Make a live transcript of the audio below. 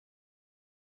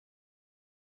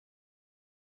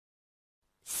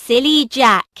Silly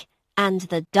Jack and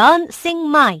the Dancing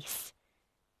Mice.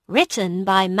 Written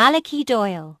by Malachi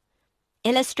Doyle.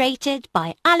 Illustrated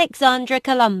by Alexandra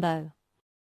Colombo.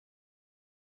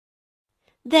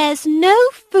 "There's no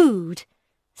food,"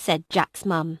 said Jack's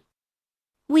mum.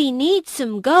 "We need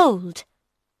some gold.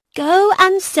 Go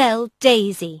and sell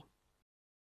Daisy."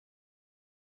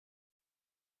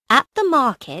 At the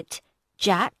market,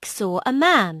 Jack saw a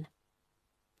man.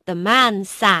 The man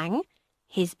sang,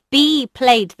 his bee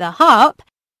played the harp,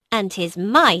 and his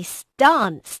mice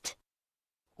danced.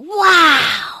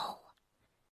 Wow!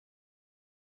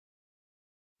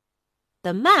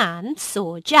 The man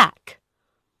saw Jack.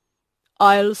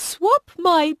 "I'll swap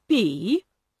my bee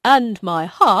and my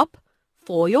harp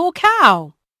for your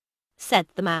cow," said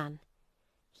the man.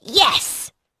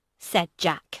 "Yes," said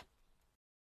Jack.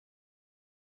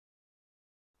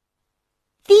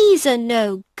 "These are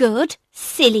no good,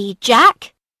 silly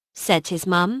Jack," said his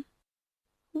mum.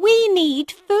 "We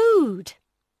need food.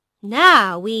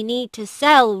 Now we need to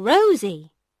sell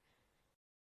Rosie."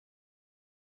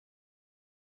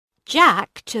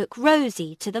 Jack took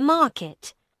Rosie to the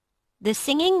market. The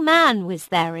singing man was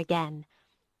there again.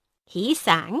 He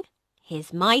sang,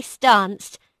 his mice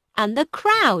danced, and the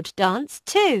crowd danced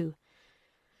too.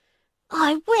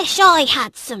 "I wish I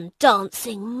had some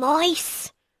dancing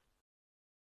mice."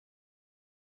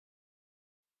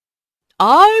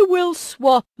 "I will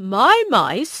swap my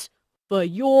mice for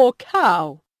your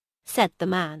cow," said the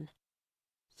man.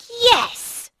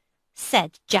 "Yes,"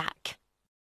 said Jack.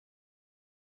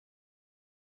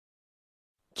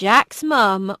 Jack's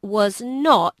mum was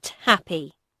not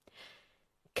happy.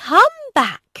 "Come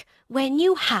back when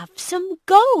you have some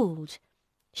gold,"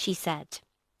 she said.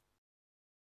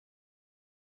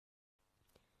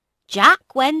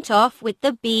 Jack went off with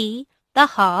the bee, the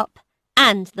harp,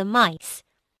 and the mice.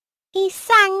 He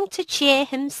sang to cheer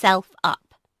himself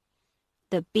up.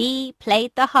 The bee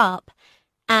played the harp,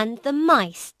 and the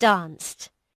mice danced.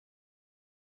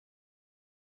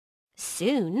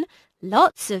 Soon,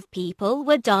 lots of people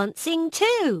were dancing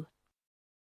too.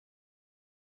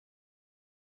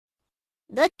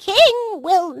 "The king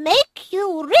will make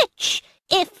you rich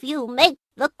if you make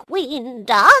the queen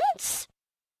dance,"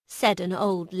 said an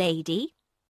old lady.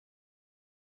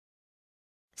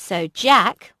 So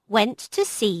Jack went to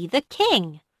see the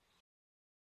king.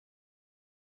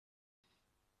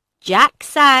 Jack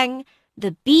sang,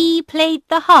 the bee played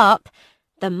the harp,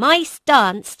 the mice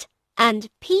danced, and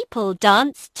people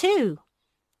danced too,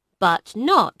 but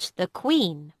not the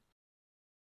queen.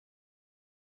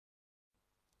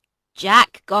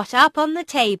 Jack got up on the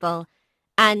table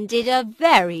and did a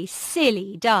very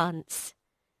silly dance.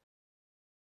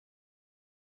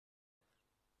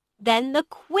 Then the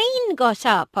queen got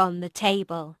up on the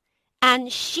table,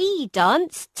 and she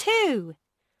danced too.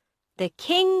 The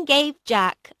king gave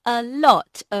Jack a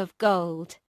lot of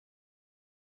gold.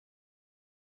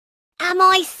 "Am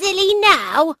I silly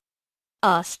now?"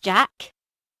 asked Jack.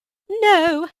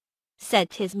 "No,"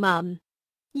 said his mum.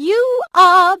 "You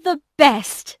are the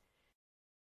best."